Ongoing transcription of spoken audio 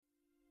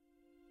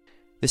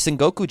The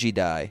Sengoku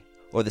Jidai,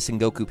 or the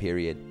Sengoku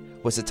period,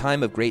 was a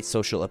time of great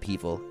social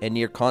upheaval and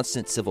near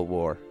constant civil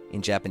war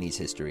in Japanese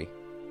history.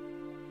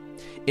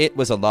 It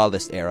was a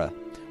lawless era,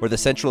 where the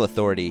central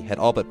authority had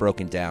all but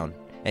broken down,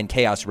 and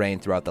chaos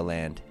reigned throughout the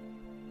land.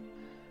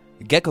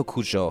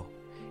 Gekkokujo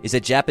is a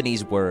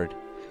Japanese word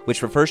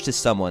which refers to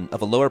someone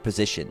of a lower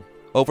position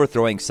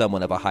overthrowing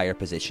someone of a higher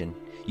position,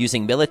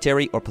 using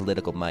military or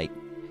political might,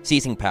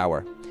 seizing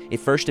power. It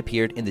first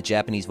appeared in the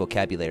Japanese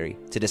vocabulary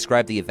to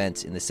describe the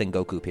events in the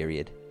Sengoku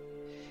period.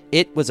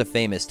 It was a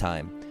famous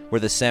time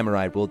where the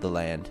samurai ruled the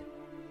land.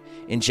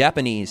 In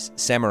Japanese,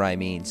 samurai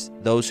means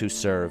those who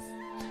serve,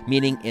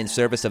 meaning in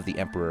service of the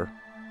emperor.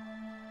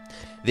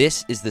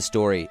 This is the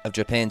story of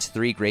Japan's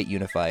three great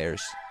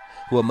unifiers,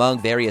 who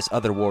among various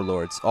other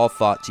warlords all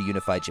fought to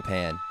unify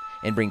Japan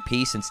and bring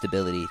peace and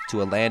stability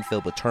to a land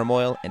filled with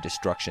turmoil and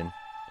destruction.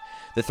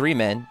 The three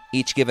men,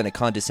 each given a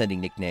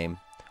condescending nickname,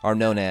 are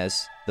known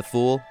as the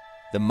Fool,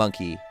 the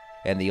Monkey,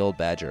 and the Old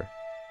Badger.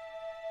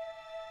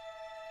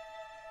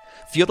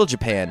 Feudal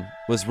Japan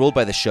was ruled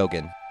by the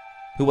shogun,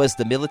 who was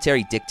the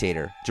military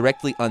dictator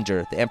directly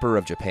under the Emperor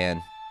of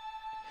Japan.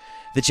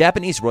 The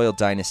Japanese royal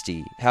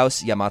dynasty,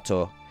 House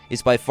Yamato,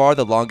 is by far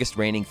the longest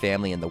reigning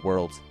family in the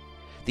world.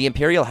 The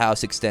imperial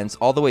house extends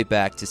all the way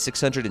back to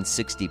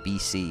 660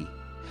 BC,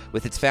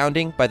 with its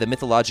founding by the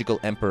mythological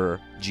emperor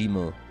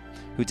Jimmu,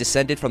 who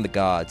descended from the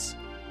gods.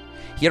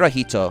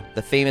 Hirohito,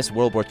 the famous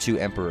World War II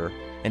emperor,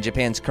 and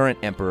Japan's current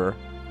emperor,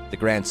 the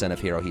grandson of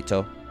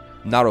Hirohito,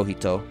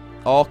 Naruhito,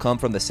 all come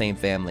from the same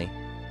family.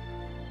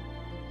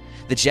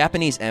 The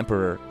Japanese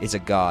emperor is a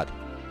god,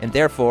 and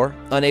therefore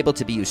unable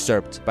to be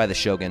usurped by the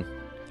shogun.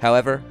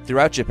 However,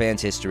 throughout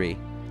Japan's history,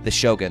 the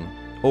shogun,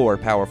 or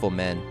powerful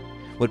men,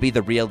 would be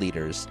the real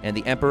leaders, and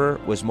the emperor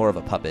was more of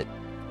a puppet.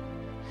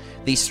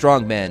 These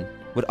strong men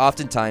would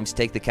oftentimes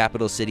take the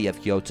capital city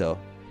of Kyoto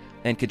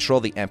and control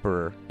the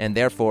emperor, and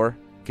therefore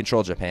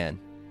control Japan.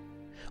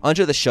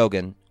 Under the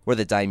shogun were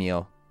the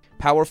daimyo,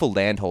 powerful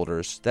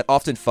landholders that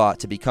often fought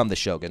to become the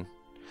shogun.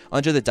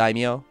 Under the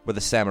daimyo were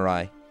the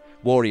samurai,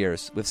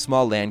 warriors with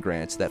small land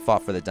grants that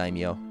fought for the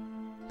daimyo.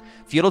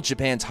 Feudal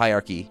Japan's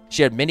hierarchy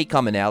shared many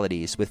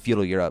commonalities with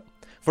feudal Europe.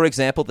 For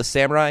example, the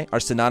samurai are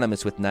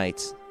synonymous with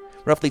knights.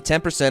 Roughly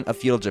 10% of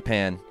feudal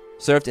Japan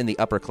served in the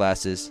upper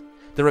classes.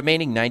 The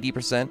remaining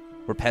 90%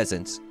 were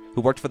peasants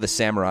who worked for the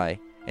samurai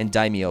and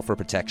daimyo for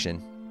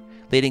protection,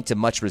 leading to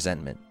much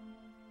resentment.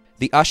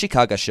 The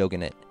Ashikaga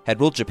shogunate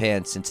had ruled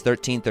Japan since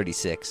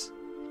 1336.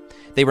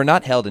 They were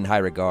not held in high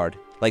regard,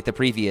 like the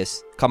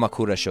previous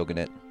Kamakura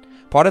shogunate.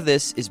 Part of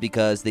this is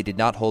because they did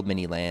not hold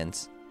many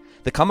lands.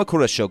 The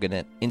Kamakura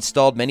shogunate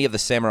installed many of the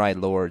samurai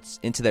lords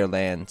into their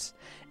lands,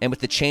 and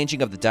with the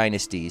changing of the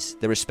dynasties,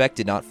 the respect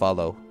did not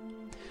follow.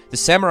 The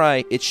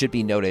samurai, it should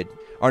be noted,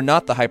 are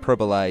not the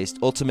hyperbolized,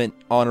 ultimate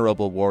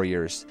honorable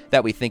warriors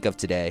that we think of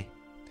today.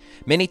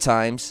 Many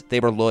times, they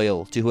were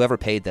loyal to whoever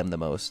paid them the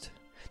most.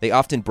 They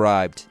often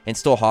bribed and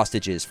stole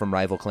hostages from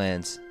rival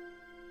clans.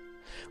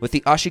 With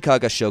the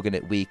Ashikaga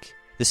shogunate weak,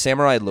 the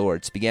samurai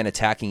lords began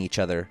attacking each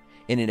other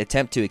in an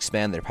attempt to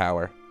expand their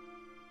power.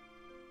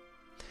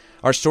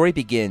 Our story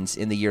begins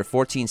in the year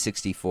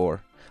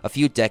 1464, a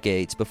few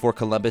decades before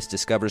Columbus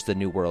discovers the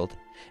New World,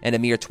 and a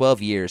mere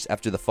 12 years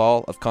after the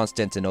fall of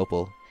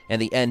Constantinople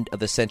and the end of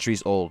the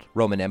centuries-old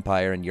Roman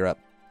Empire in Europe.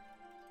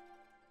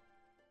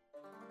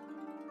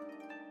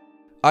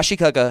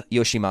 Ashikaga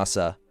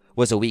Yoshimasa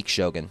was a weak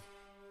shogun,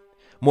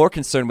 more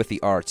concerned with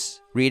the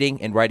arts,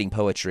 reading and writing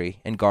poetry,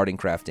 and garden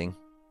crafting.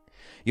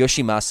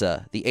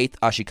 Yoshimasa, the 8th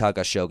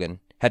Ashikaga shogun,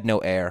 had no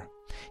heir.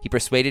 He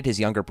persuaded his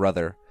younger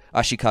brother,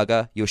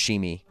 Ashikaga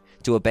Yoshimi,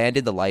 to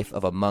abandon the life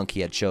of a monk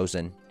he had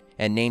chosen,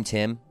 and named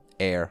him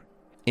heir.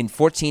 In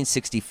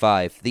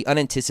 1465, the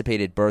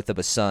unanticipated birth of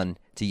a son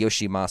to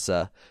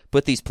Yoshimasa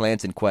put these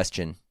plans in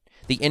question.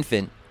 The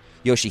infant,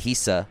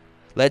 Yoshihisa,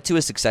 led to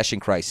a succession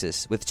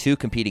crisis with two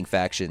competing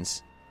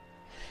factions.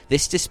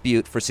 This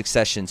dispute for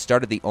succession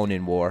started the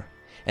Onin War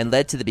and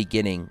led to the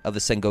beginning of the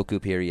Sengoku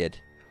period,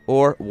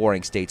 or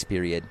Warring States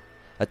period,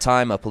 a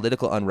time of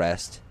political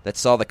unrest that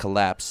saw the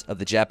collapse of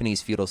the Japanese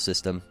feudal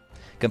system.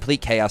 Complete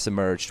chaos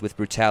emerged with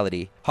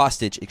brutality,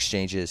 hostage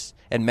exchanges,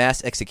 and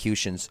mass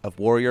executions of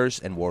warriors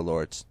and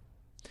warlords.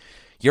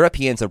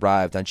 Europeans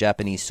arrived on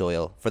Japanese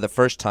soil for the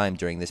first time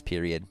during this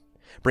period,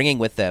 bringing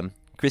with them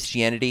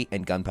Christianity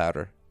and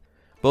gunpowder,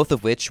 both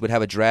of which would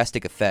have a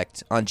drastic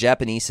effect on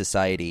Japanese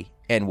society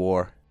and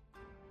war.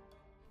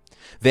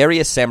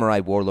 Various samurai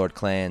warlord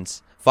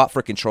clans fought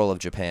for control of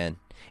Japan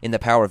in the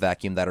power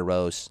vacuum that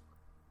arose,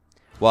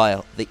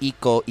 while the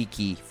Ikko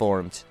Ikki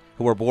formed,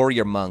 who were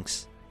warrior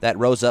monks that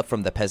rose up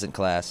from the peasant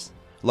class,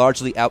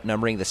 largely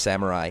outnumbering the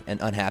samurai and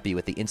unhappy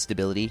with the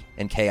instability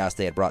and chaos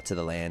they had brought to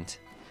the land.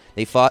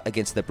 They fought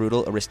against the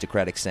brutal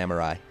aristocratic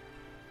samurai.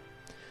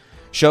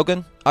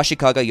 Shogun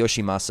Ashikaga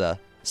Yoshimasa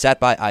sat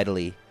by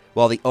idly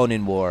while the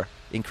Onin War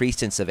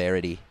increased in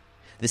severity.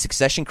 The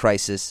succession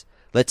crisis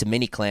led to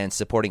many clans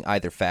supporting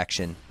either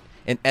faction.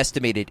 An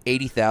estimated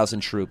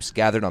 80,000 troops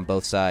gathered on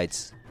both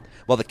sides.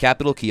 While the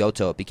capital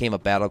Kyoto became a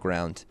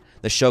battleground,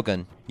 the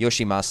shogun,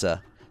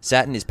 Yoshimasa,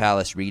 sat in his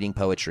palace reading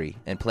poetry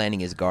and planning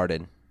his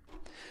garden.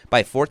 By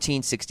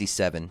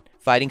 1467,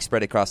 fighting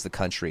spread across the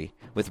country,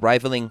 with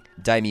rivaling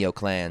daimyo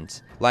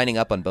clans lining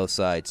up on both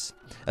sides.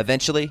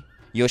 Eventually,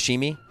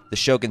 Yoshimi, the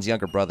shogun's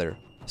younger brother,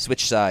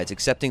 switched sides,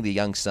 accepting the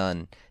young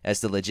son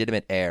as the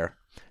legitimate heir,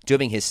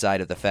 dooming his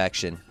side of the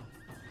faction.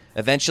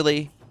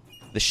 Eventually,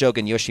 the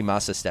shogun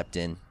Yoshimasa stepped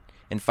in,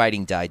 and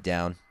fighting died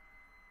down.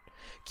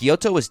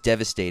 Kyoto was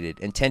devastated,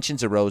 and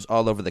tensions arose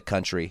all over the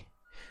country.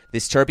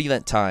 This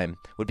turbulent time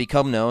would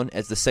become known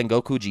as the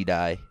Sengoku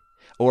Jidai,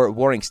 or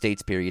Warring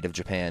States period of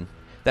Japan,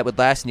 that would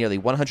last nearly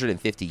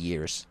 150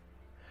 years.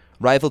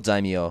 Rival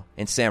daimyo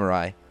and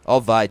samurai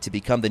all vied to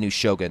become the new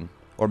shogun,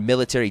 or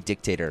military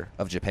dictator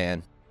of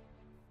Japan.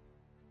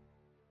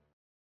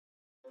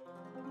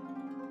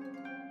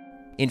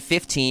 In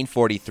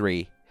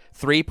 1543,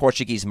 3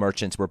 Portuguese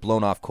merchants were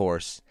blown off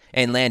course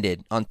and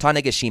landed on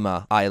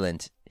Tanegashima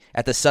Island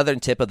at the southern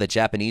tip of the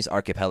Japanese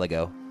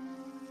archipelago.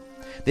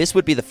 This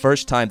would be the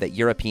first time that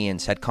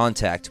Europeans had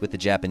contact with the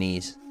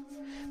Japanese.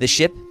 The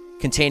ship,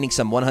 containing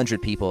some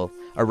 100 people,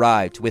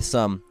 arrived with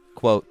some,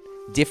 quote,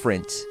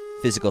 different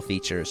physical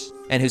features,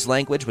 and whose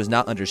language was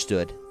not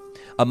understood.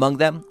 Among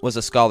them was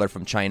a scholar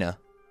from China.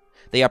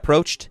 They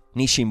approached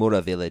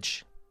Nishimura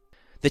village.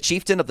 The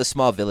chieftain of the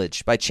small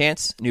village, by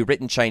chance, knew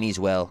written Chinese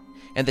well,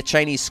 and the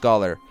Chinese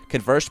scholar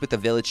conversed with the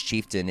village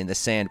chieftain in the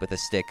sand with a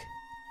stick.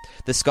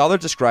 The scholar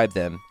described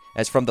them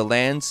as from the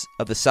lands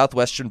of the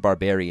southwestern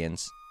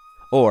barbarians,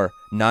 or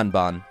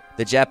Nanban,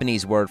 the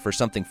Japanese word for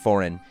something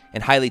foreign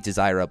and highly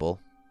desirable,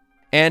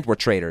 and were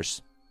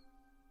traitors.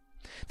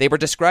 They were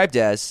described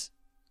as,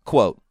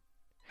 quote,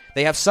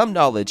 they have some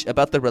knowledge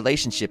about the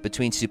relationship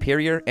between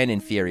superior and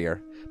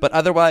inferior, but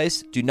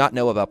otherwise do not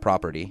know about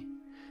property.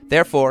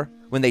 Therefore,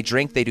 when they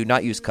drink, they do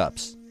not use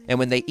cups, and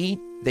when they eat,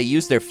 they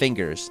use their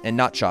fingers and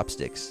not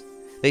chopsticks.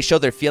 They show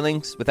their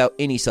feelings without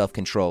any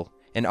self-control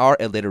and are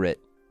illiterate.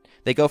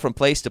 They go from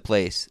place to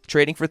place,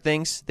 trading for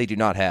things they do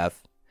not have.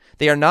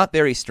 They are not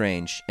very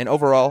strange, and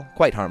overall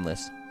quite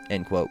harmless,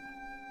 end quote.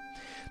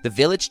 The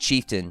village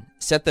chieftain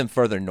sent them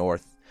further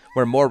north,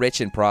 where more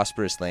rich and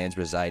prosperous lands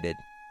resided.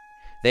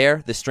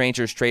 There, the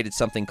strangers traded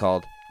something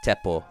called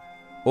teppo,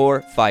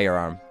 or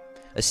firearm,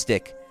 a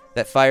stick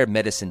that fired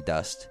medicine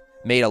dust,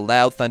 made a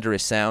loud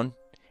thunderous sound,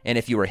 and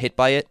if you were hit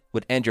by it,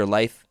 would end your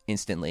life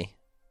instantly.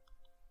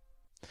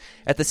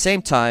 At the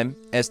same time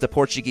as the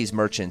Portuguese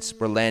merchants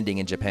were landing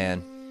in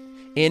Japan,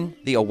 in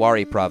the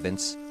Owari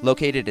province,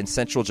 located in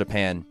central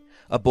Japan,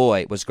 a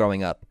boy was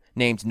growing up,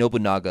 named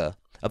Nobunaga,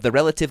 of the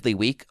relatively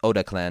weak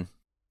Oda clan.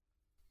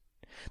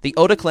 The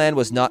Oda clan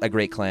was not a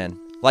great clan,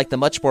 like the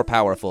much more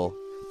powerful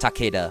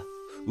Takeda,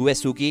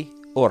 Uesugi,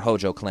 or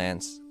Hojo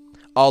clans,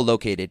 all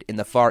located in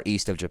the far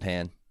east of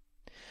Japan.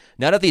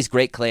 None of these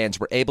great clans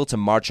were able to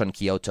march on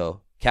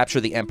Kyoto,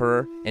 capture the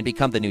emperor, and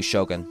become the new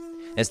shogun,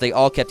 as they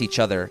all kept each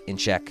other in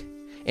check.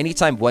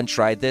 Anytime one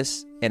tried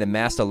this and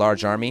amassed a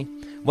large army,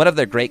 one of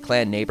their great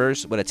clan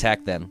neighbors would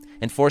attack them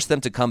and force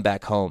them to come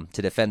back home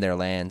to defend their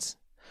lands.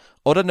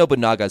 Oda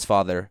Nobunaga's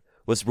father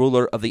was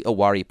ruler of the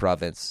Owari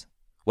province,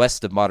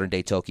 west of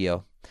modern-day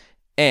Tokyo,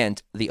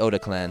 and the Oda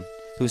clan,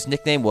 whose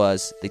nickname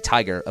was the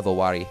Tiger of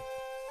Owari.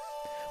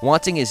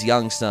 Wanting his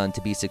young son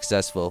to be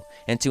successful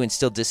and to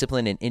instill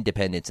discipline and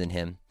independence in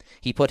him,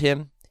 he put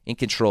him in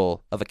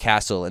control of a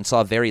castle and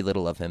saw very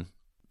little of him.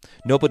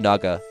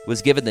 Nobunaga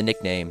was given the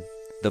nickname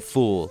the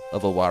Fool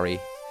of Owari,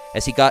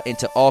 as he got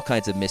into all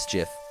kinds of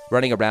mischief,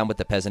 running around with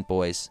the peasant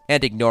boys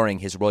and ignoring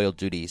his royal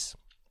duties.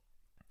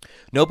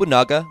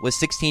 Nobunaga was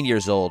 16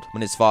 years old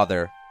when his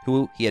father,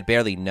 who he had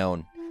barely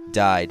known,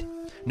 died.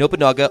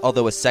 Nobunaga,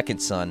 although a second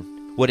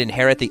son, would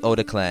inherit the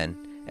Oda clan,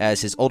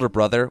 as his older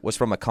brother was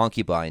from a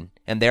concubine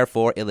and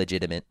therefore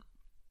illegitimate.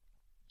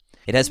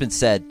 It has been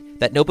said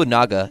that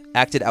Nobunaga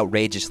acted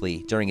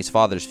outrageously during his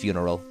father's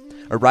funeral,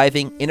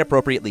 arriving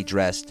inappropriately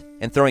dressed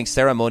and throwing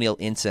ceremonial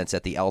incense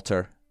at the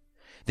altar.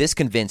 This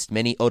convinced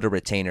many Oda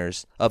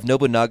retainers of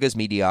Nobunaga's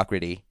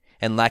mediocrity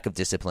and lack of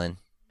discipline.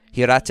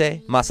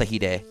 Hirate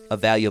Masahide, a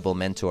valuable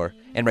mentor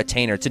and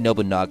retainer to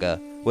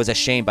Nobunaga, was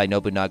ashamed by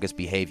Nobunaga's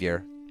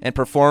behavior and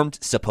performed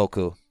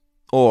seppuku,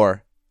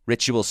 or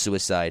ritual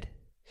suicide.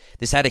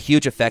 This had a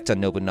huge effect on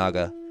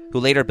Nobunaga, who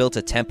later built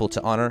a temple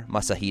to honor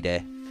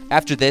Masahide.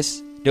 After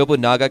this,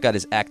 Nobunaga got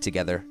his act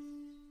together.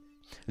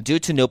 Due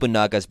to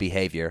Nobunaga's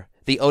behavior,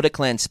 the Oda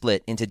clan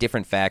split into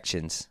different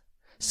factions.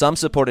 Some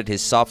supported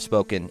his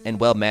soft-spoken and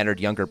well-mannered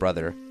younger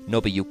brother,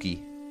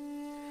 Nobuyuki.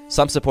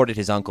 Some supported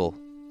his uncle.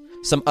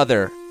 Some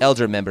other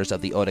elder members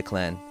of the Oda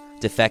clan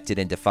defected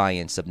in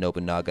defiance of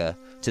Nobunaga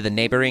to the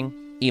neighboring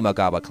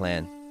Imagawa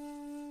clan.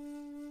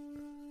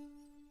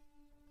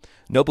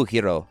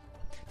 Nobuhiro,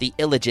 the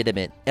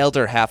illegitimate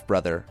elder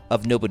half-brother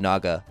of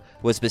Nobunaga,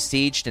 was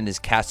besieged in his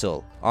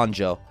castle,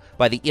 Anjo,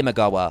 by the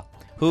Imagawa,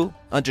 who,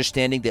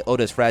 understanding the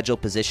Oda's fragile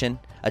position,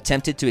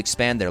 attempted to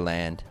expand their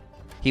land.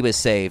 He was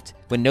saved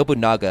when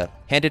Nobunaga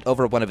handed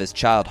over one of his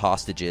child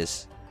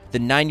hostages, the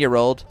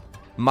 9-year-old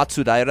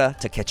Matsudaira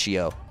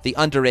Takechiyo, the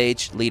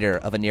underage leader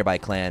of a nearby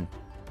clan.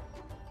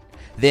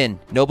 Then,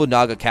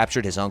 Nobunaga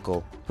captured his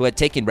uncle, who had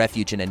taken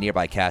refuge in a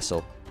nearby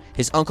castle.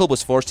 His uncle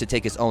was forced to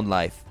take his own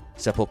life,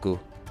 seppuku.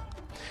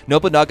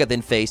 Nobunaga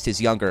then faced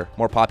his younger,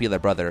 more popular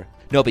brother,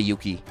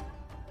 Nobuyuki.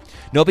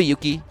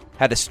 Nobuyuki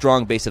had a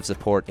strong base of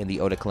support in the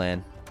Oda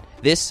clan.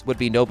 This would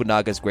be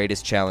Nobunaga's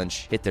greatest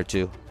challenge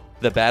hitherto,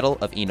 the Battle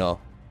of Ino.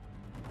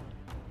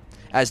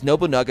 As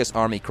Nobunaga's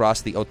army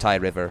crossed the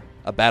Otai River,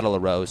 a battle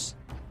arose.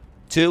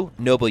 Two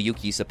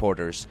Nobuyuki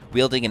supporters,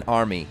 wielding an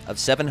army of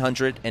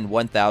 700 and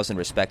 1,000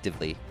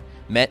 respectively,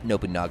 met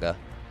Nobunaga.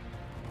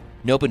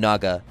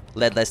 Nobunaga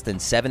led less than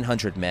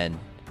 700 men.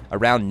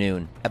 Around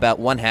noon, about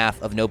one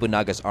half of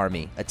Nobunaga's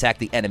army attacked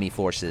the enemy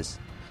forces,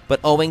 but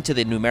owing to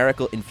the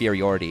numerical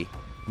inferiority,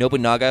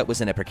 Nobunaga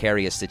was in a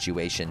precarious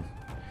situation.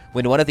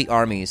 When one of the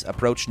armies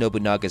approached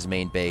Nobunaga's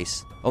main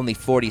base, only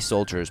 40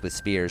 soldiers with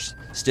spears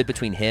stood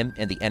between him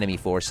and the enemy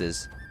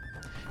forces.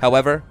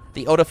 However,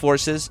 the Oda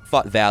forces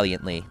fought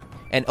valiantly,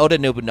 and Oda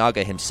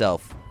Nobunaga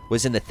himself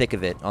was in the thick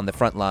of it on the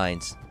front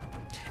lines.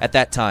 At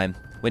that time,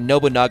 when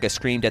Nobunaga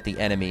screamed at the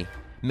enemy,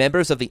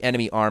 members of the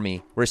enemy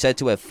army were said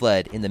to have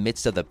fled in the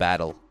midst of the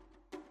battle.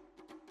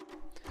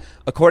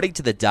 According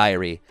to the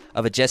diary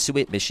of a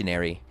Jesuit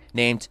missionary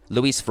named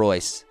Louis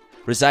Frois,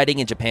 residing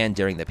in Japan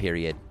during the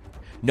period,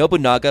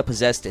 Nobunaga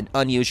possessed an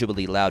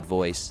unusually loud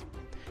voice.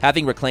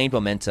 Having reclaimed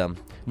momentum,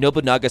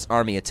 Nobunaga's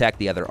army attacked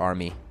the other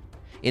army.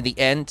 In the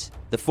end,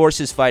 the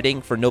forces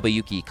fighting for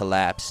Nobuyuki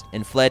collapsed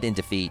and fled in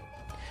defeat.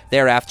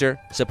 Thereafter,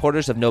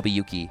 supporters of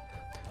Nobuyuki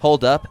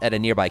holed up at a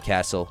nearby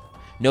castle.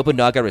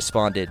 Nobunaga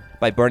responded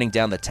by burning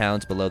down the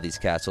towns below these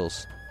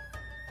castles.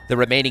 The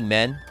remaining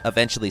men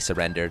eventually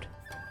surrendered.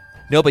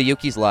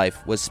 Nobuyuki's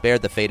life was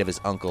spared the fate of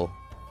his uncle,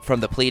 from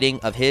the pleading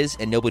of his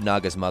and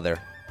Nobunaga's mother.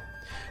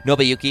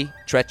 Nobuyuki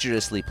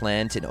treacherously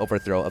planned an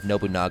overthrow of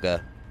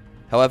Nobunaga.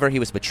 However, he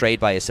was betrayed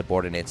by his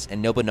subordinates,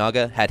 and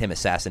Nobunaga had him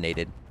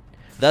assassinated,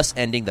 thus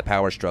ending the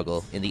power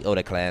struggle in the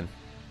Oda clan.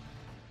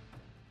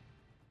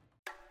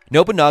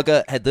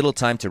 Nobunaga had little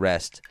time to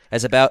rest,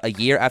 as about a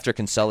year after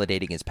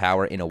consolidating his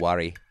power in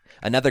Owari,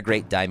 another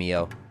great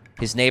daimyo,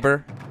 his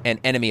neighbor and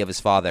enemy of his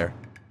father,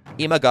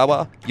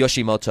 Imagawa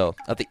Yoshimoto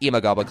of the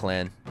Imagawa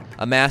clan,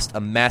 amassed a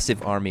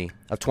massive army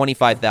of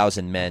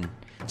 25,000 men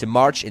to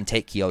march and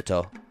take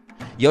Kyoto.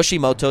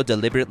 Yoshimoto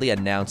deliberately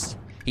announced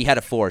he had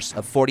a force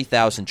of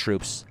 40,000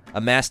 troops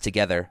amassed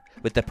together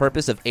with the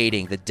purpose of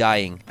aiding the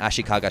dying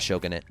Ashikaga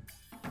shogunate.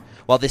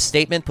 While this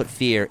statement put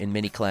fear in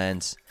many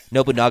clans,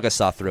 Nobunaga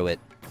saw through it.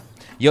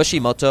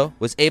 Yoshimoto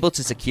was able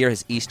to secure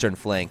his eastern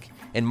flank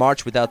and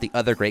march without the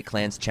other great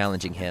clans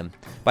challenging him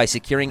by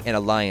securing an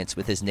alliance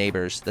with his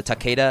neighbors, the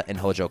Takeda and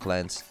Hojo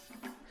clans.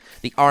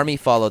 The army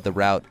followed the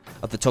route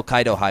of the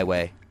Tokaido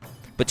Highway.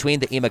 Between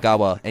the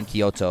Imagawa and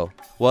Kyoto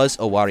was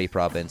Owari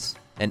province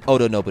and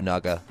Oda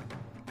Nobunaga.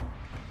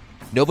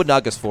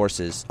 Nobunaga's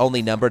forces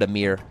only numbered a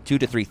mere 2,000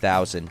 to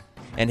 3,000,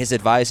 and his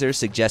advisors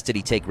suggested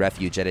he take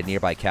refuge at a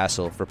nearby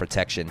castle for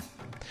protection.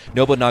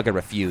 Nobunaga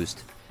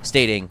refused,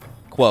 stating,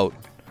 quote,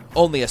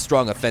 "Only a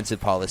strong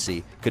offensive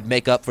policy could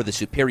make up for the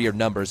superior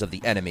numbers of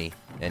the enemy,"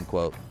 end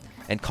quote,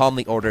 and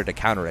calmly ordered a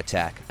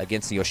counterattack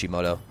against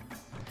Yoshimoto.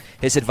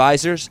 His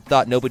advisors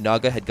thought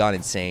Nobunaga had gone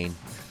insane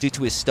due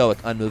to his stoic,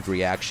 unmoved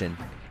reaction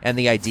and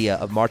the idea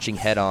of marching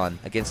head-on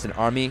against an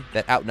army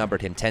that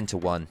outnumbered him 10 to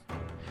 1.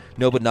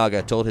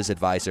 Nobunaga told his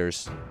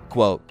advisors,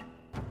 quote,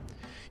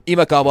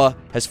 "Imagawa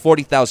has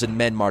 40,000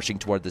 men marching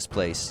toward this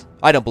place.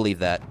 I don't believe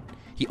that.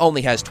 He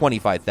only has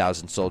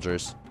 25,000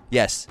 soldiers.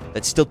 Yes,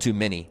 that's still too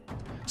many.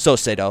 So,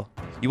 Seto,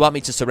 you want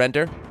me to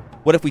surrender?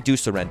 What if we do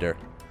surrender?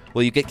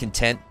 Will you get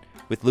content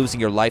with losing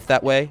your life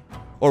that way?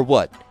 Or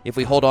what if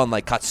we hold on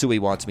like Katsui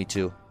wants me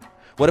to?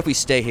 What if we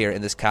stay here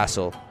in this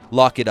castle,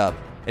 lock it up,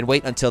 and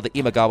wait until the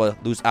Imagawa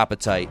lose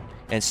appetite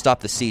and stop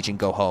the siege and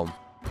go home?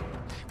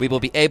 We will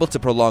be able to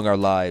prolong our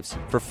lives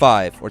for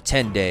 5 or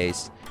 10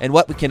 days, and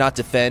what we cannot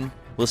defend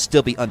will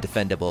still be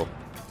undefendable.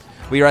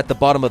 We are at the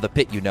bottom of the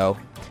pit, you know,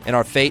 and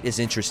our fate is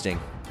interesting.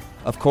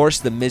 Of course,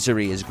 the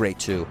misery is great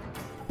too.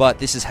 But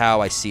this is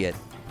how I see it.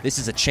 This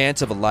is a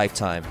chance of a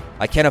lifetime.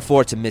 I can't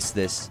afford to miss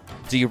this.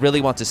 Do you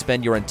really want to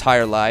spend your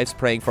entire lives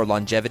praying for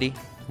longevity?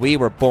 We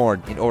were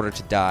born in order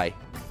to die.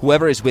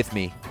 Whoever is with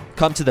me,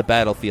 come to the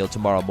battlefield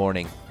tomorrow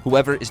morning.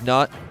 Whoever is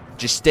not,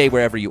 just stay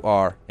wherever you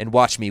are and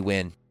watch me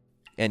win."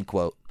 End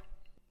quote.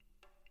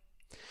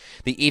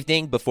 The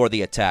evening before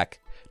the attack,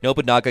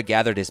 Nobunaga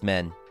gathered his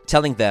men,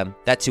 telling them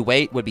that to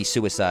wait would be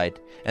suicide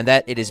and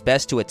that it is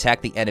best to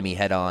attack the enemy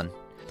head-on,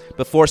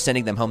 before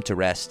sending them home to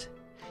rest.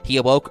 He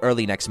awoke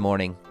early next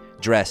morning,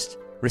 dressed,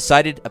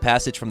 recited a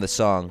passage from the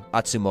song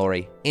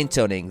Atsumori,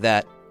 intoning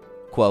that,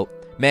 quote,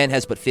 "Man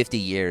has but 50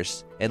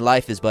 years, and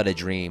life is but a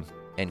dream,"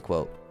 end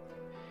quote.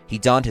 He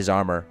donned his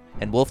armor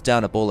and wolfed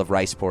down a bowl of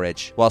rice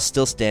porridge while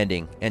still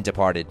standing and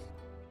departed.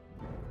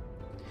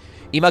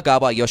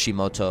 Imagawa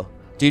Yoshimoto,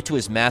 due to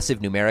his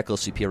massive numerical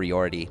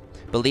superiority,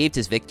 believed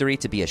his victory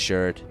to be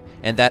assured,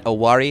 and that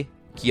Owari,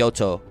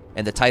 Kyoto,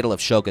 and the title of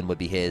shogun would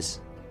be his.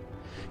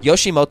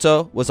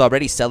 Yoshimoto was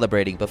already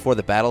celebrating before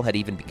the battle had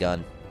even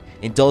begun,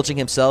 indulging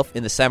himself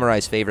in the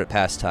samurai's favorite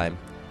pastime,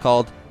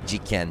 called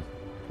jiken,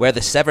 where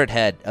the severed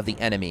head of the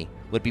enemy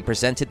would be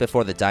presented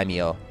before the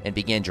daimyo and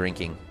begin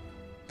drinking.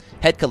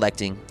 Head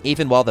collecting,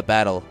 even while the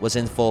battle was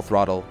in full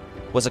throttle,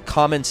 was a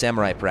common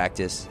samurai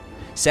practice.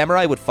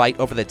 Samurai would fight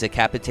over the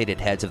decapitated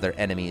heads of their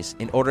enemies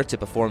in order to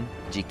perform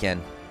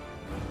jiken.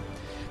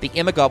 The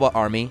Imagawa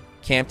army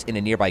camped in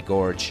a nearby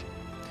gorge.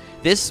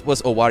 This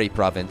was Owari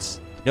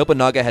province.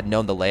 Nobunaga had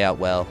known the layout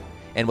well,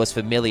 and was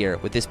familiar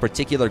with this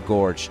particular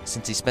gorge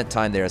since he spent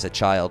time there as a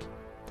child.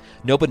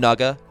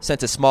 Nobunaga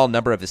sent a small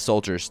number of his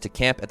soldiers to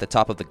camp at the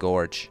top of the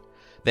gorge.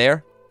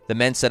 There, the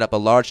men set up a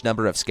large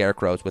number of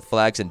scarecrows with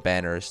flags and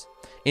banners,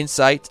 in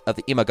sight of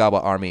the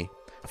Imagawa army,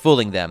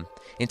 fooling them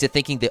into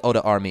thinking the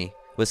Oda army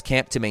was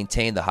camped to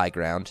maintain the high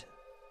ground.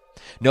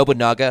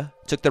 Nobunaga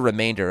took the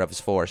remainder of his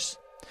force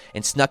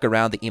and snuck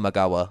around the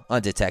Imagawa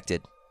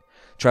undetected,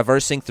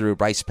 traversing through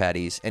rice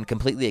paddies and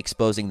completely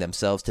exposing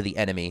themselves to the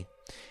enemy.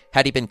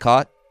 Had he been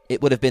caught,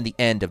 it would have been the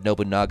end of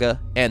Nobunaga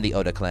and the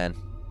Oda clan.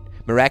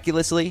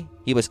 Miraculously,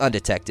 he was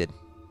undetected.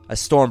 A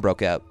storm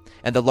broke out,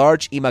 and the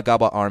large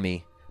Imagawa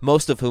army,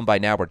 most of whom by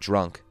now were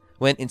drunk,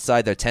 went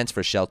inside their tents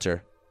for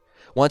shelter.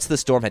 Once the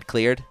storm had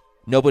cleared,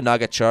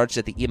 Nobunaga charged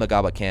at the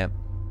Imagawa camp.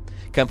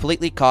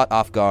 Completely caught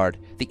off guard,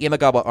 the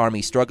Imagawa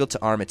army struggled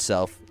to arm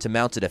itself to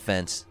mount a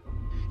defense.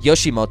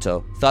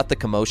 Yoshimoto thought the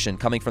commotion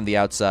coming from the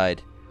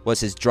outside was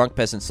his drunk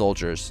peasant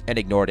soldiers and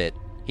ignored it.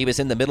 He was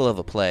in the middle of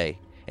a play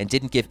and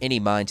didn't give any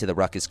mind to the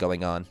ruckus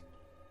going on.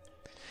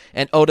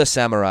 An Oda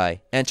samurai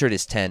entered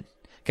his tent.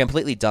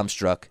 Completely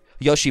dumbstruck,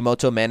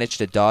 Yoshimoto managed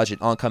to dodge an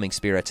oncoming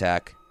spear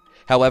attack.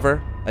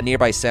 However, a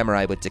nearby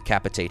samurai would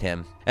decapitate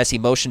him as he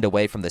motioned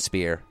away from the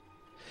spear.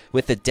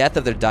 With the death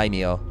of their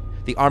daimyo,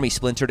 the army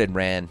splintered and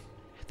ran.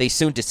 They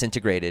soon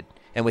disintegrated,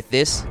 and with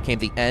this came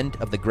the end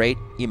of the great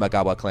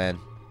Imagawa clan.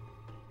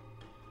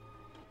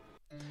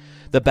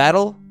 The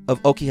Battle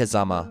of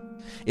Okihazama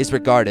is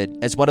regarded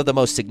as one of the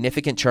most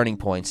significant turning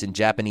points in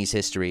Japanese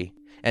history,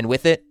 and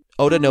with it,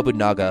 Oda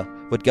Nobunaga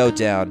would go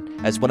down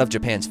as one of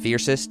Japan's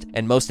fiercest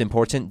and most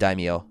important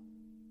daimyo.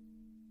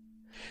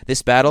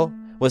 This battle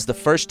was the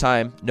first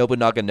time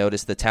Nobunaga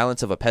noticed the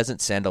talents of a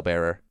peasant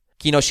sandal-bearer,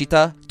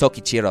 Kinoshita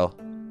Tokichiro,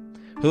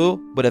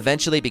 who would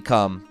eventually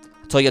become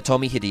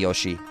Toyotomi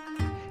Hideyoshi.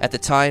 At the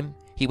time,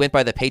 he went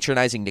by the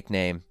patronizing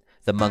nickname,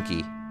 the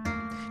Monkey.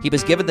 He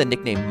was given the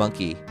nickname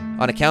Monkey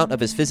on account of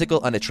his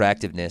physical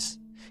unattractiveness.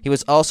 He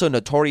was also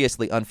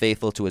notoriously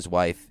unfaithful to his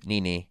wife,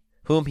 Nini,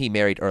 whom he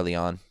married early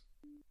on.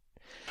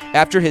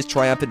 After his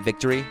triumphant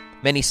victory,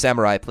 many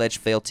samurai pledged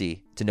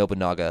fealty to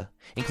Nobunaga,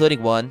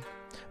 including one,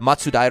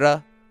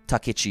 Matsudaira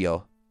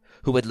Takechiyo,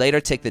 who would later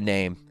take the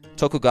name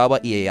Tokugawa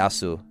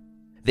Ieyasu.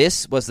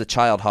 This was the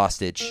child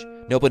hostage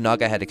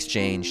Nobunaga had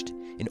exchanged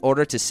in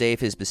order to save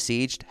his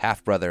besieged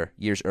half-brother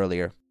years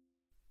earlier.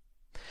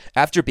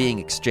 After being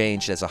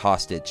exchanged as a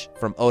hostage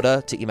from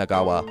Oda to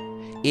Imagawa,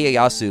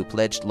 Ieyasu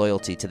pledged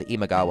loyalty to the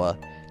Imagawa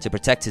to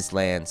protect his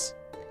lands.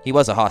 He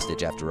was a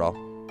hostage after all.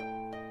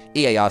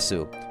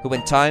 Ieyasu, who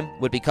in time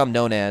would become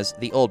known as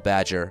the Old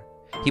Badger,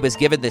 he was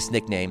given this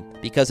nickname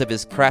because of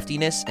his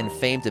craftiness and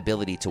famed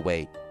ability to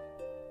wait.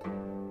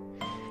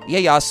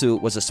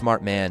 Ieyasu was a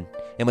smart man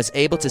and was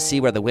able to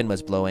see where the wind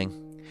was blowing.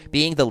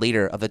 Being the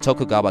leader of the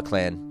Tokugawa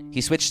clan,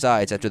 he switched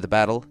sides after the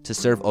battle to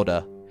serve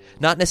Oda,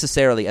 not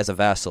necessarily as a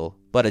vassal,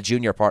 but a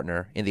junior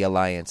partner in the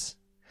alliance.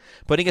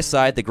 Putting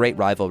aside the great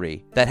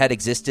rivalry that had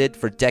existed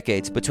for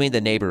decades between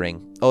the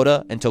neighboring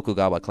Oda and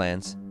Tokugawa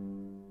clans.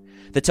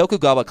 The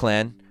Tokugawa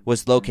clan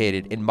was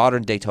located in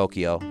modern-day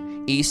Tokyo,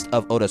 east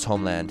of Oda's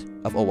homeland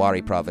of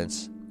Owari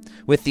province.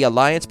 With the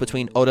alliance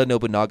between Oda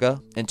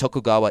Nobunaga and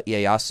Tokugawa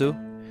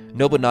Ieyasu,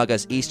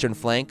 Nobunaga's eastern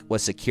flank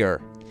was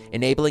secure,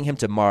 enabling him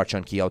to march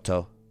on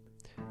Kyoto.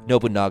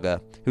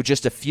 Nobunaga, who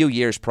just a few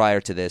years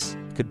prior to this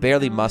could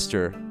barely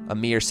muster a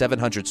mere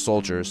 700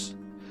 soldiers,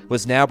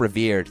 was now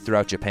revered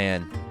throughout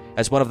Japan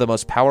as one of the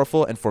most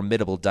powerful and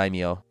formidable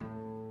daimyo.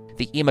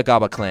 The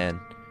Imagawa clan,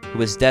 who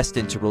was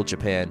destined to rule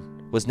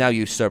Japan, was now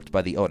usurped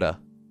by the Oda.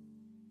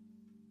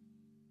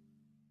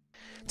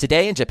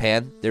 Today in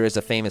Japan, there is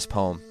a famous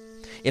poem,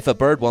 If a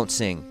Bird Won't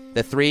Sing,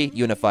 the Three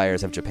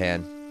Unifiers of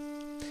Japan.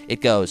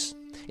 It goes,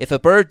 if a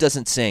bird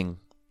doesn't sing,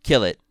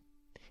 kill it.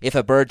 If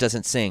a bird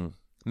doesn't sing,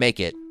 make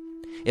it.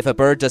 If a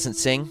bird doesn't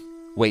sing,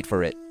 wait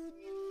for it.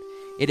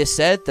 It is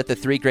said that the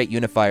three great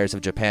unifiers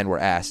of Japan were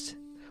asked,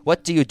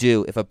 what do you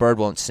do if a bird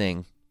won't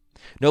sing?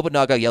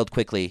 Nobunaga yelled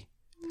quickly,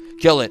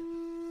 kill it.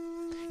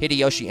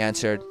 Hideyoshi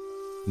answered,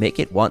 make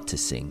it want to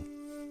sing.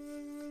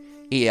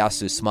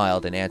 Ieyasu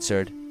smiled and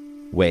answered,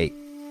 wait.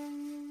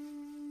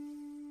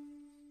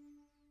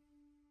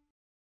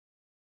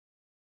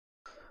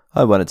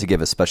 I wanted to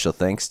give a special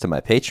thanks to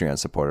my Patreon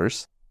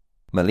supporters,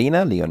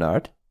 Melina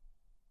Leonard,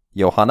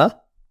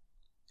 Johanna,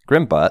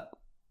 Grimbot,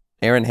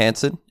 Aaron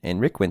Hansen, and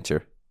Rick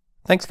Winter.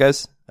 Thanks,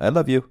 guys. I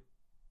love you.